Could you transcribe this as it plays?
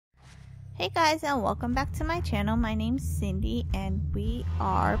Hey guys, and welcome back to my channel. My name's Cindy and we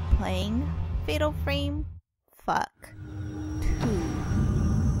are playing Fatal Frame Fuck 2.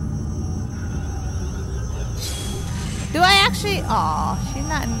 Do I actually? Aw, she's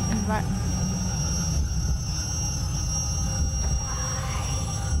not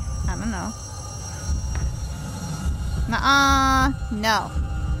I don't know. Nuh-uh. No.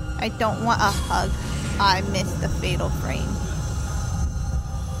 I don't want a hug. I missed the Fatal Frame.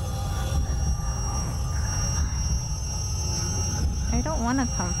 I don't want to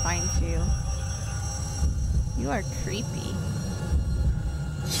come find you. You are creepy.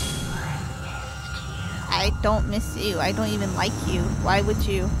 I don't miss you. I don't even like you. Why would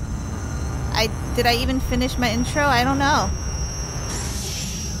you? Did I even finish my intro? I don't know.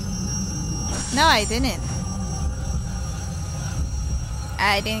 No, I didn't.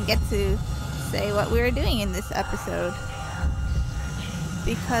 I didn't get to say what we were doing in this episode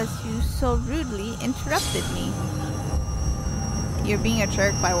because you so rudely interrupted me. You're being a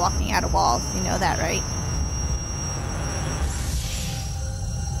jerk by walking out of walls. You know that, right?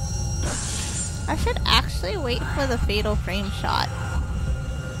 I should actually wait for the Fatal Frame shot.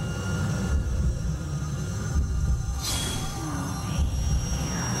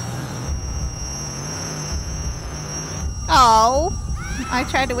 Oh! I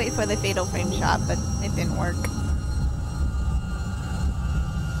tried to wait for the Fatal Frame shot, but it didn't work.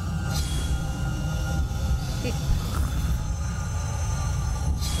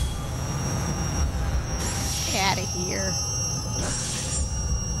 Get out of here.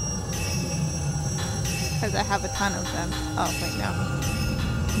 Because I have a ton of them. Oh, wait, no.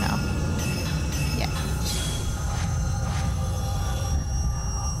 No. Yes.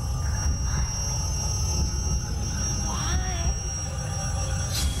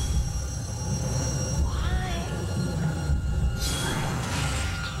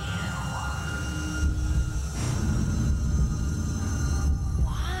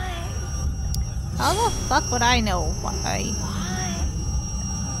 How the fuck would I know why?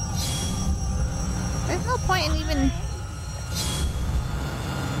 There's no point in even...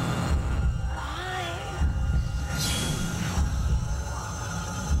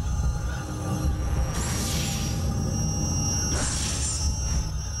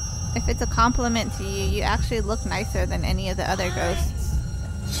 If it's a compliment to you, you actually look nicer than any of the other ghosts.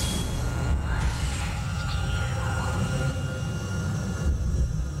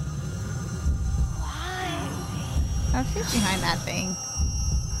 Oh, she's behind that thing.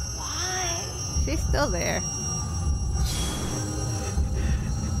 Why? She's still there.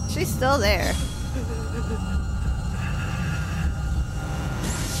 She's still there.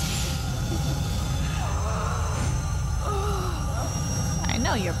 I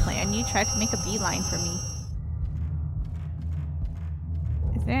know your plan. You tried to make a beeline for me.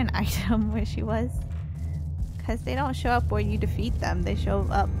 Is there an item where she was? Because they don't show up where you defeat them. They show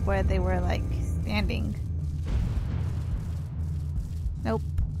up where they were, like, standing. Nope.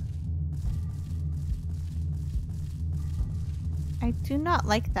 I do not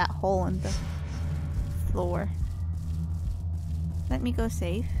like that hole in the floor. Let me go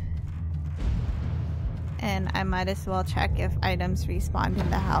safe. And I might as well check if items respawned in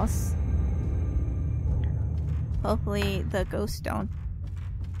the house. Hopefully the ghosts don't.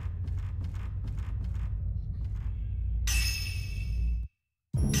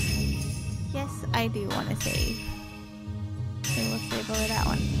 Yes, I do want to save. Okay, we'll save over that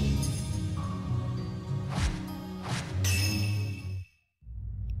one.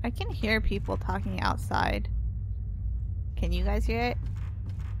 I can hear people talking outside. Can you guys hear it?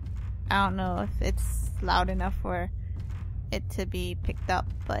 I don't know if it's loud enough for it to be picked up,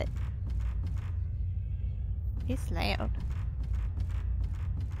 but it's loud.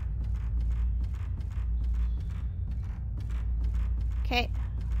 Okay,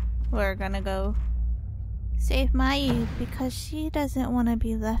 we're gonna go save Mayu because she doesn't want to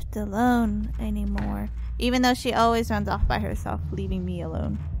be left alone anymore. Even though she always runs off by herself, leaving me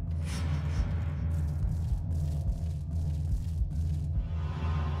alone.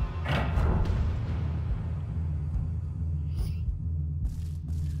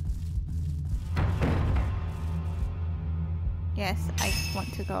 Yes, I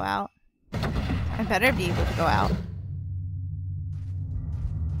want to go out. I better be able to go out.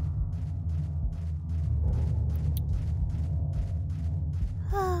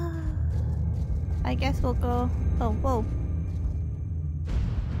 I guess we'll go. Oh, whoa.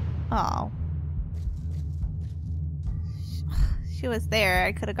 Oh. She was there.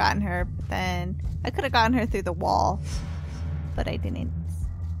 I could have gotten her, but then I could have gotten her through the wall, but I didn't.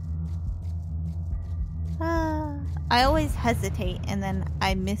 I always hesitate and then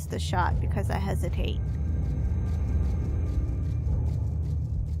I miss the shot because I hesitate.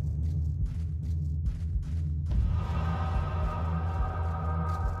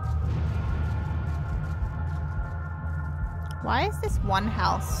 Why is this one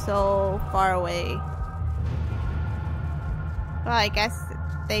house so far away? Well, I guess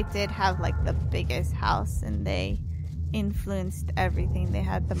they did have like the biggest house and they influenced everything. They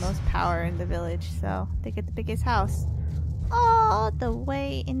had the most power in the village, so they get the biggest house. All the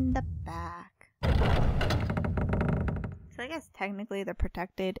way in the back. So I guess technically they're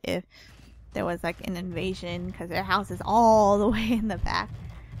protected if there was like an invasion because their house is all the way in the back.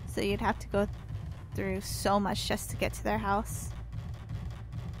 So you'd have to go through so much just to get to their house.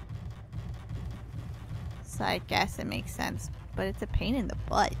 So I guess it makes sense, but it's a pain in the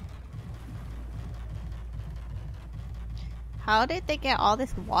butt. How did they get all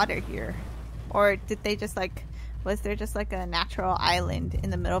this water here? Or did they just like, was there just like a natural island in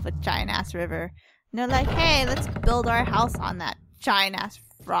the middle of a giant ass river? And they're like, hey, let's build our house on that giant ass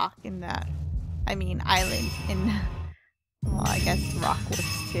rock in that, I mean island in, well I guess rock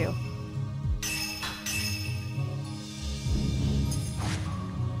works too.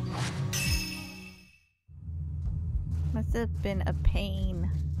 Must have been a pain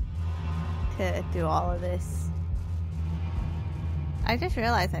to do all of this. I just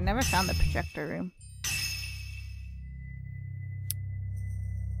realized I never found the projector room.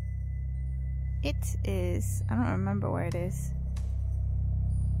 It is... I don't remember where it is.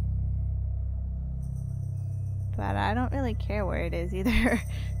 But I don't really care where it is either.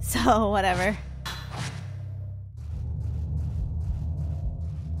 So, whatever.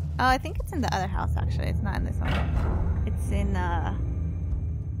 Oh, I think it's in the other house actually. It's not in this one. It's in,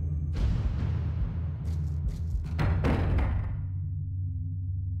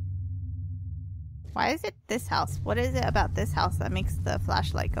 why is it this house? What is it about this house that makes the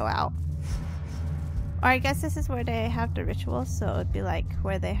flashlight go out? Or I guess this is where they have the rituals, so it would be like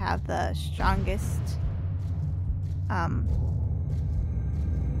where they have the strongest,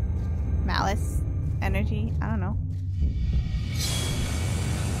 malice energy. I don't know.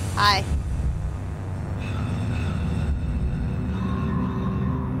 Hi.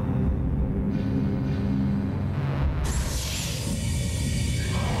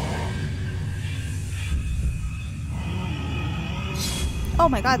 Oh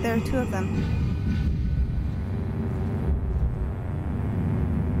my god, there are two of them.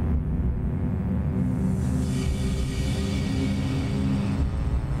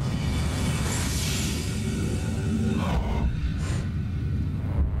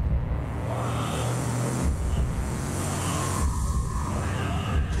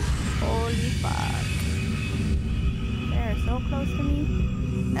 Holy fuck. They're so close to me.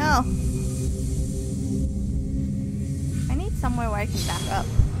 No. I need somewhere where I can back up.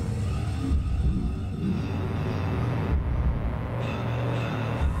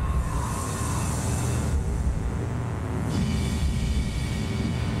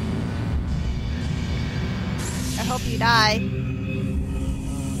 I hope you die.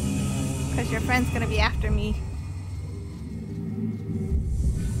 Because your friend's gonna be after me.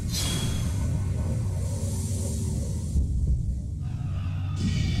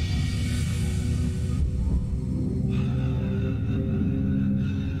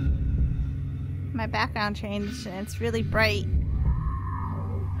 My background changed and it's really bright.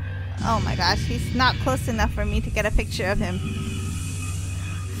 Oh my gosh, he's not close enough for me to get a picture of him.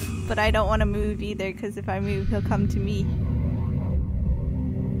 But I don't want to move either, because if I move, he'll come to me.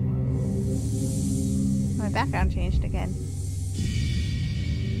 My background changed again.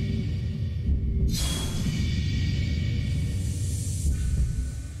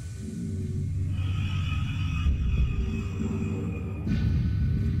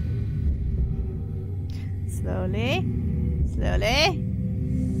 Slowly. Slowly.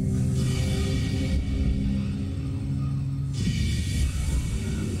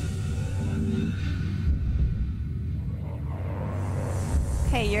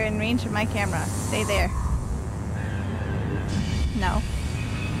 Okay, you're in range of my camera. Stay there. No.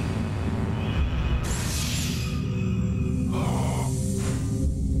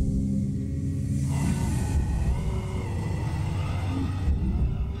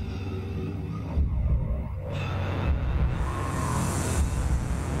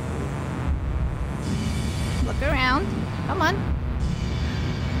 Look around. Come on.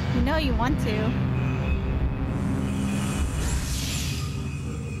 You know you want to.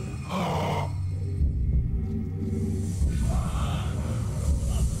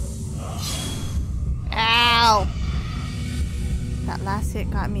 Ow! That last hit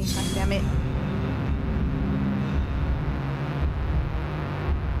got me, god damn it.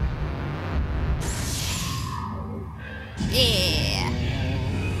 Yeah.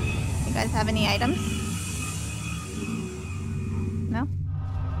 You guys have any items? No?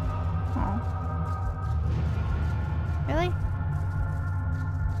 Oh. Really?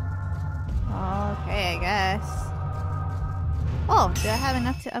 Okay, I guess. Oh, do I have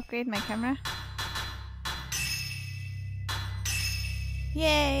enough to upgrade my camera?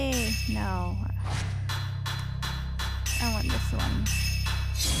 Yay! No. I want this one.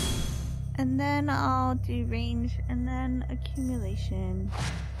 And then I'll do range and then accumulation.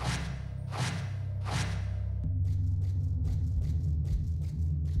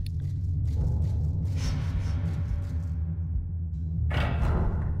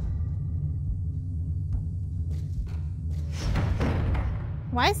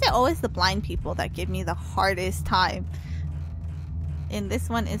 Why is it always the blind people that give me the hardest time? In this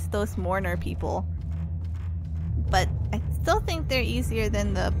one, it's those mourner people. But I still think they're easier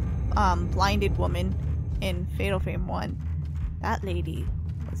than the blinded woman in Fatal Frame 1. That lady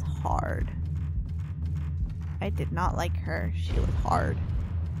was hard. I did not like her. She was hard.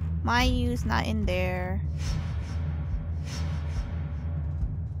 Mayu's not in there.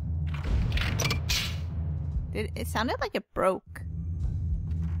 It sounded like it broke.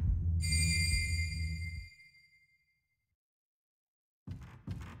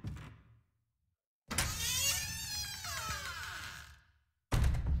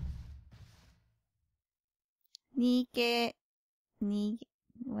 Nige,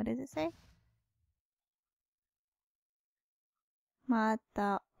 what does it say?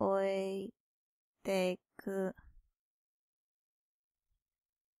 Mata oiteku.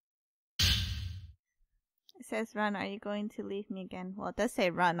 It says run, are you going to leave me again? Well, it does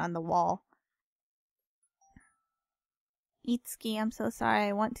say run on the wall. Itsuki, I'm so sorry.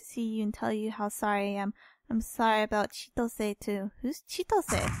 I want to see you and tell you how sorry I am. I'm sorry about Chitose too. Who's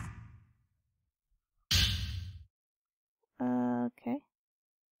Chitose? Okay.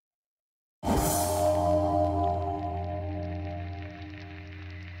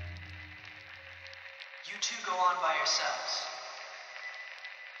 You two go on by yourselves.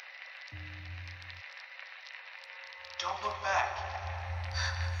 Don't look back.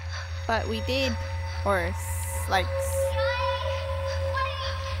 But we did. Or, like...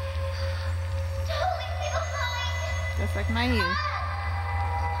 Just like Mayu.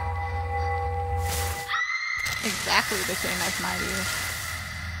 Exactly the same as Mayu.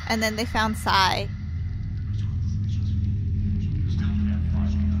 And then they found Sai.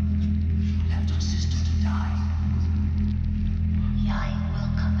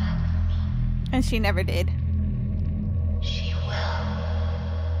 And she never did. She will.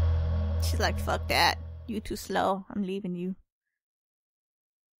 She's like, fuck that. You too slow. I'm leaving you.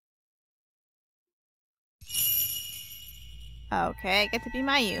 Okay, I get to be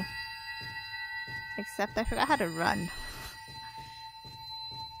Mayu. Except I forgot how to run.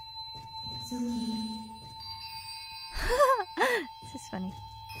 This is funny.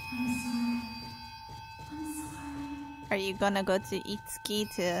 I'm sorry. Are you gonna go to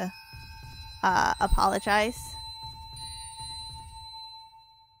Itsuki to apologize?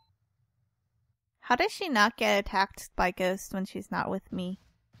 How does she not get attacked by ghosts when she's not with me?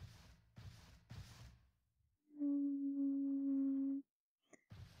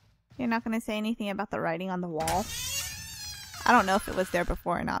 You're not gonna say anything about the writing on the wall? I don't know if it was there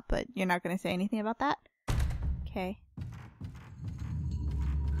before or not, but you're not gonna say anything about that? Okay.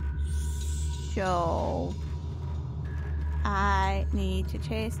 So... I need to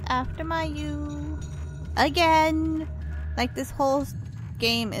chase after Mayu again. Like, this whole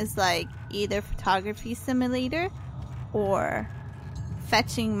game is like either photography simulator or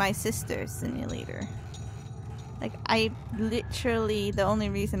fetching my sister simulator. Like, I literally, the only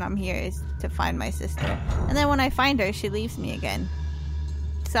reason I'm here is to find my sister. And then when I find her, she leaves me again.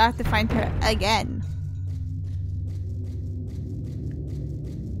 So I have to find her again.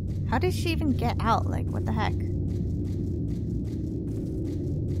 How did she even get out? Like, what the heck?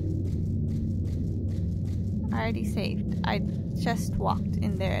 I already saved. I just walked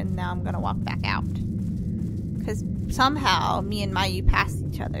in there and now I'm gonna walk back out. Because somehow me and Mayu passed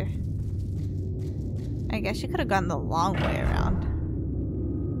each other. I guess she could have gone the long way around.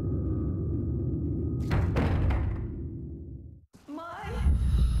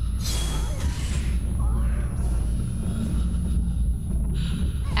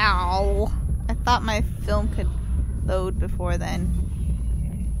 Ow! I thought my film could load before then.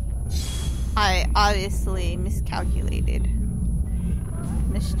 I obviously miscalculated.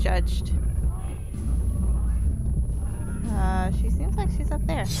 Misjudged. She seems like she's up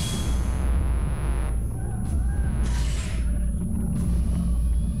there.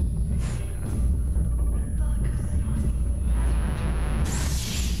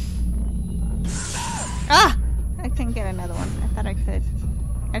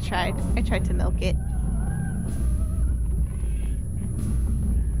 tried to milk it.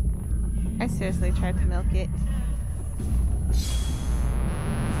 I seriously tried to milk it.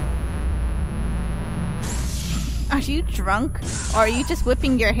 Are you drunk? Or are you just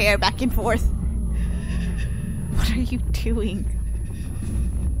whipping your hair back and forth? What are you doing?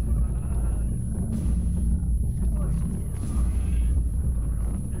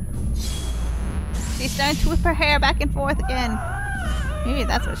 She's starting to whip her hair back and forth again. Maybe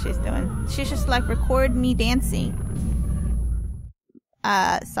that's what she's doing. She's just like, record me dancing.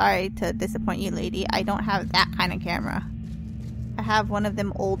 Sorry to disappoint you, lady. I don't have that kind of camera. I have one of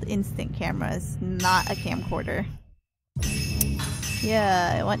them old instant cameras, not a camcorder.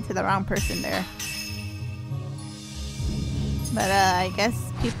 Yeah, I went to the wrong person there. But I guess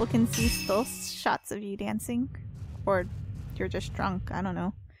people can see still shots of you dancing. Or you're just drunk, I don't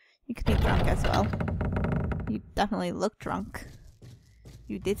know. You could be drunk as well. You definitely look drunk.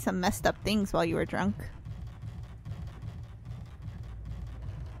 You did some messed up things while you were drunk.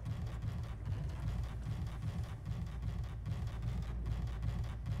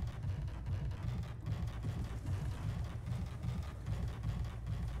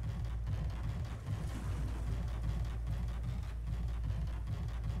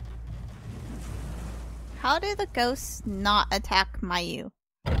 How do the ghosts not attack Mayu?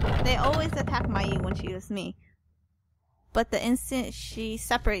 They always attack Mayu when she was me. But the instant she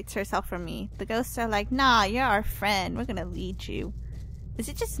separates herself from me, the ghosts are like, nah, you're our friend. We're gonna lead you. Is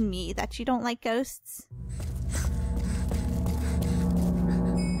it just me that you don't like ghosts?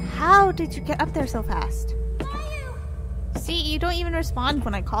 How did you get up there so fast? Mayu! See, you don't even respond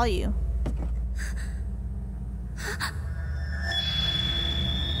when I call you.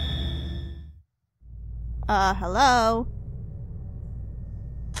 Hello?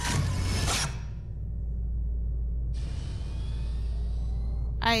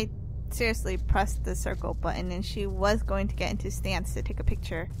 I seriously pressed the circle button and she was going to get into stance to take a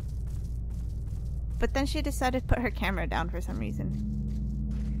picture. But then she decided to put her camera down for some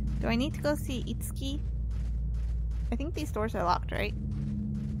reason. Do I need to go see Itsuki? I think these doors are locked, right?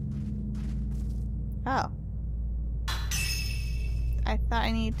 Oh. I thought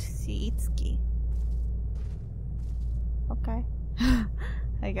I needed to see Itsuki. Okay.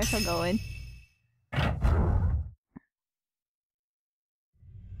 I guess I'll go in.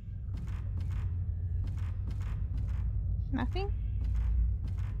 Nothing?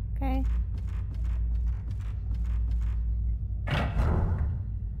 Okay.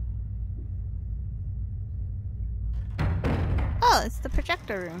 Oh, it's the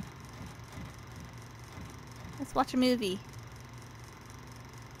projector room. Let's watch a movie.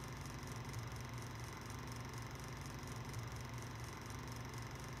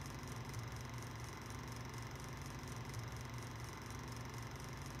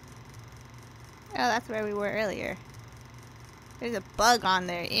 Oh, that's where we were earlier. There's a bug on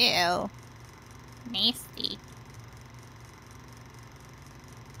there. Ew. Nasty.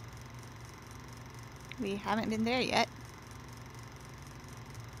 We haven't been there yet.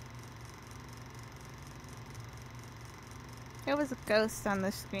 There was a ghost on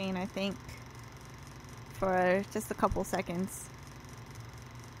the screen, I think. For just a couple seconds.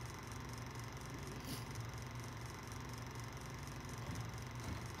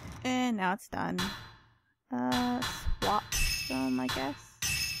 And now it's done. Swap them, I guess.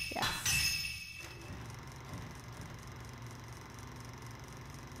 Yes.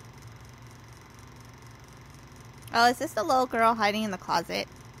 Oh, is this the little girl hiding in the closet?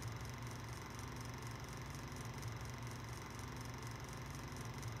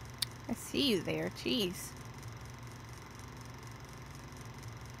 I see you there, jeez.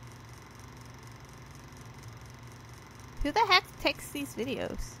 Who the heck takes these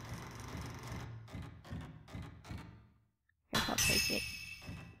videos? Guess I'll take it.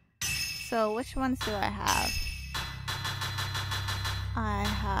 So, which ones do I have? I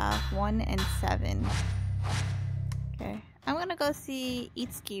have 1 and 7. Okay. I'm gonna go see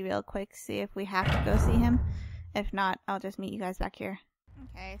Itsuki real quick, see if we have to go see him. If not, I'll just meet you guys back here.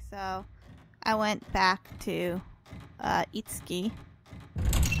 Okay, so I went back to Itsuki,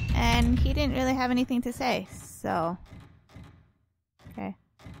 and he didn't really have anything to say, so... Okay.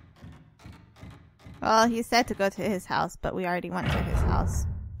 Well, he said to go to his house, but we already went to his house.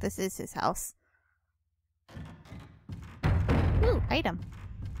 This is his house. Ooh, item.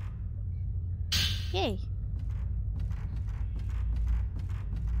 Yay.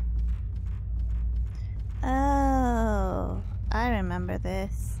 Oh, I remember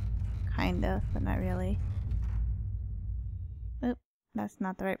this. Kind of, but not really. Oop, that's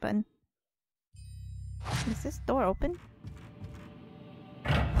not the right button. Is this door open?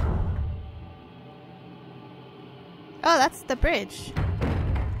 Oh, that's the bridge.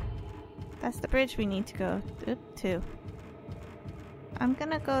 That's the bridge we need to go to. I'm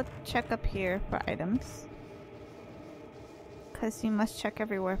gonna go check up here for items. Because you must check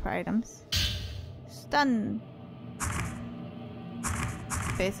everywhere for items. Stun.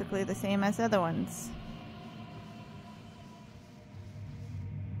 Basically the same as the other ones.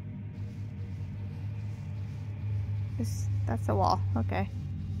 That's a wall. Okay.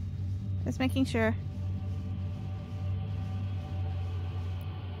 Just making sure.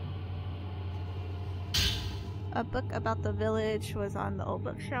 A book about the village was on the old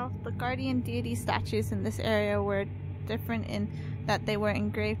bookshelf. The guardian deity statues in this area were different in that they were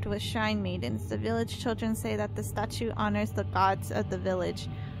engraved with shrine maidens. The village children say that the statue honors the gods of the village.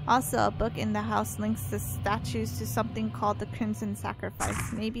 Also, a book in the house links the statues to something called the Crimson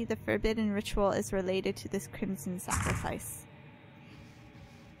Sacrifice. Maybe the forbidden ritual is related to this Crimson Sacrifice.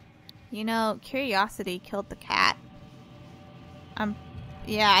 You know, curiosity killed the cat.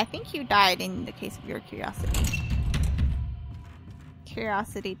 Yeah, I think you died in the case of your curiosity.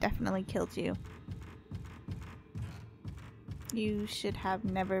 Curiosity definitely killed you. You should have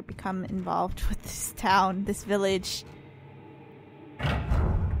never become involved with this town, this village.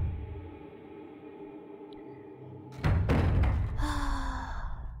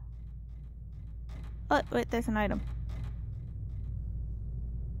 Oh, wait, there's an item.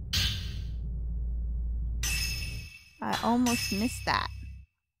 I almost missed that.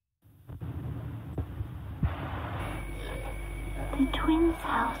 The twins'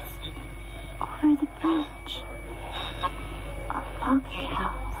 house over the bridge. A folk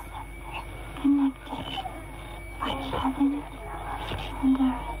house connected by heaven and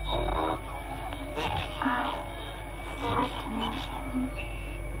earth. I fascinated.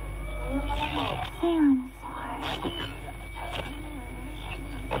 Theron's heart.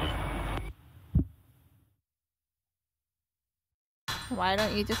 Why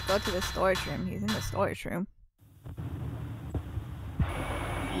don't you just go to the storage room? He's in the storage room.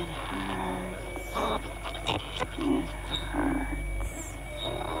 It hurts. It hurts.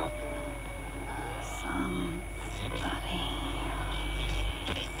 Somebody.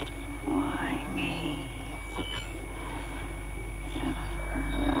 Why me? It hurts.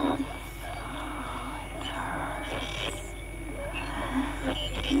 It hurts.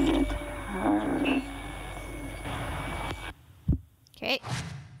 It hurts. Okay.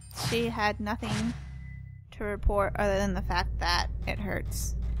 She had nothing to report other than the fact that it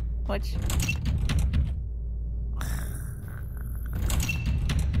hurts. Which...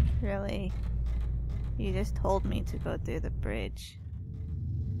 Really? You just told me to go through the bridge.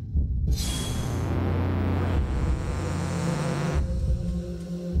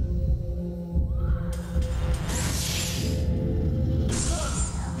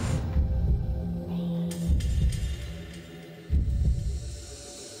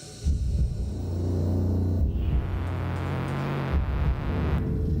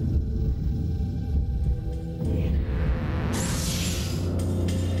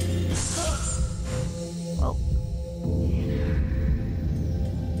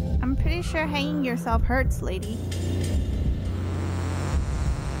 Sure, hanging yourself hurts, lady.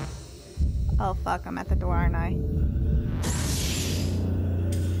 Oh fuck, I'm at the door, aren't I?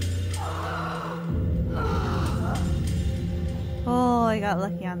 Oh, I got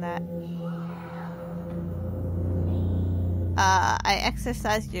lucky on that. I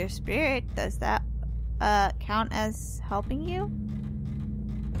exercised your spirit. Does that count as helping you?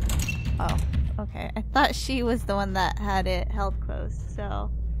 Oh, okay. I thought she was the one that had it held close, so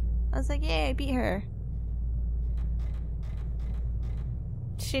I was like, yay, I beat her.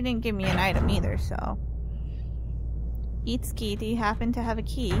 She didn't give me an item either, so. Itsuki, do you happen to have a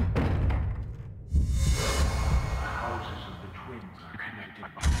key? The houses of the twins are connected by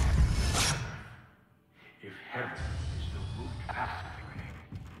heaven. If heaven is the root passageway,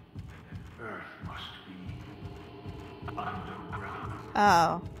 then earth must be underground.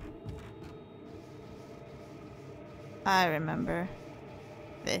 Oh. I remember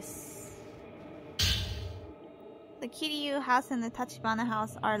this. The Kiryu house and the Tachibana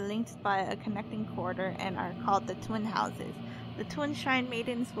house are linked by a connecting corridor and are called the twin houses. The twin shrine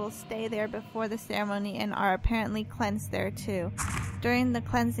maidens will stay there before the ceremony and are apparently cleansed there too. During the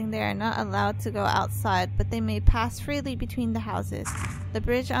cleansing they are not allowed to go outside, but they may pass freely between the houses. The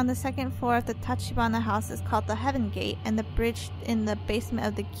bridge on the second floor of the Tachibana house is called the Heaven Gate, and the bridge in the basement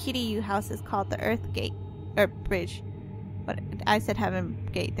of the Kiryu house is called the Earth Gate. Bridge. But I said Heaven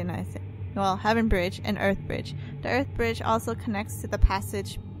Gate, didn't I say? Well, Heaven Bridge and Earth Bridge. The Earth Bridge also connects to the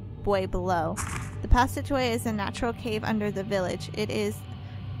passageway below. The passageway is a natural cave under the village. It is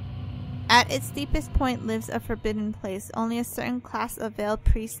At its deepest point lives a forbidden place. Only a certain class of veiled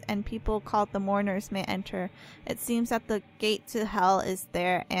priests and people called the mourners may enter. It seems that the gate to hell is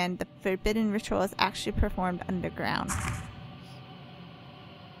there, and the forbidden ritual is actually performed underground.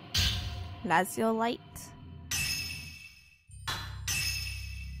 Laziolite.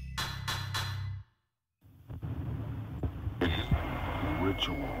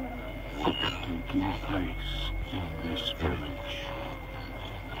 Ritual taking place in this village.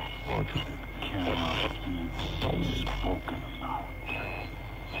 It cannot be spoken about.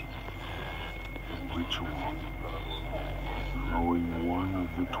 Ritual throwing one of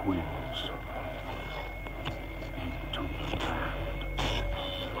the twins into the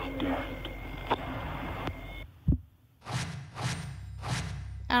land dead.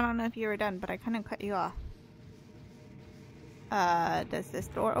 I don't know if you were done, but I kind of cut you off. Does this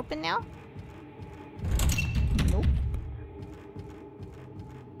door open now? Nope.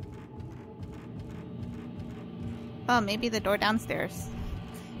 Oh, maybe the door downstairs.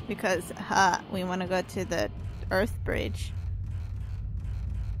 Because, we want to go to the Earth Bridge.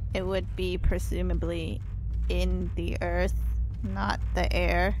 It would be presumably in the Earth, not the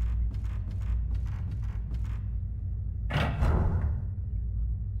air.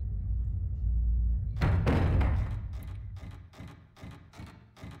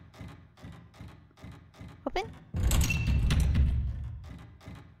 Open?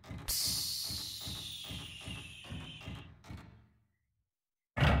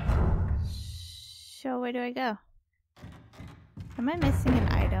 So where do I go? Am I missing an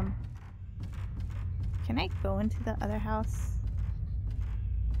item? Can I go into the other house?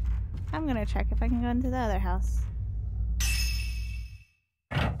 I'm gonna check if I can go into the other house.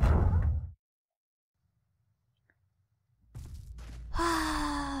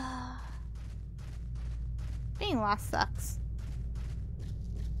 Being lost sucks.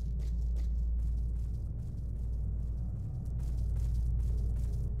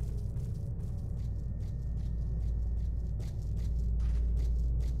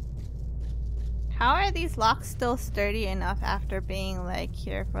 How are these locks still sturdy enough after being like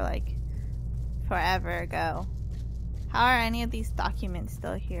here for like forever ago? How are any of these documents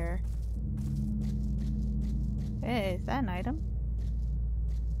still here? Hey, is that an item?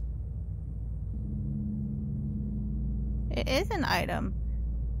 It is an item.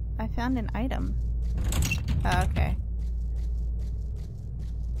 I found an item. Oh, okay.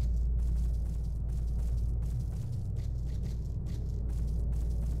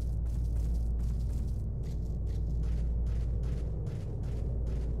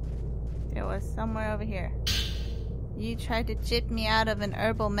 It was somewhere over here. You tried to chip me out of an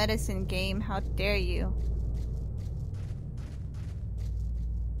herbal medicine game. How dare you?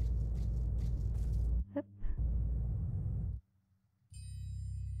 Oop.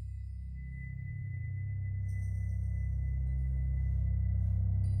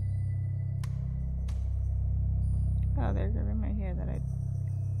 Oh, there's a room right here that I...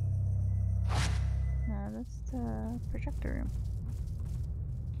 No, that's the projector room.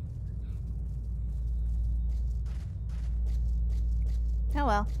 Oh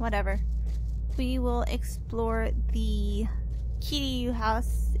well, whatever. We will explore the Kiryu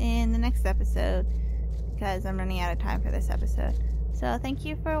house in the next episode because I'm running out of time for this episode. So thank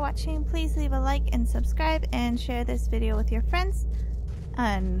you for watching. Please leave a like and subscribe and share this video with your friends.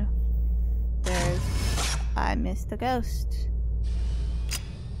 And there's... I missed a ghost.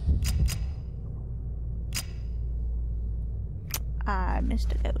 I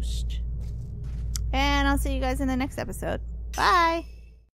missed a ghost. And I'll see you guys in the next episode. Bye!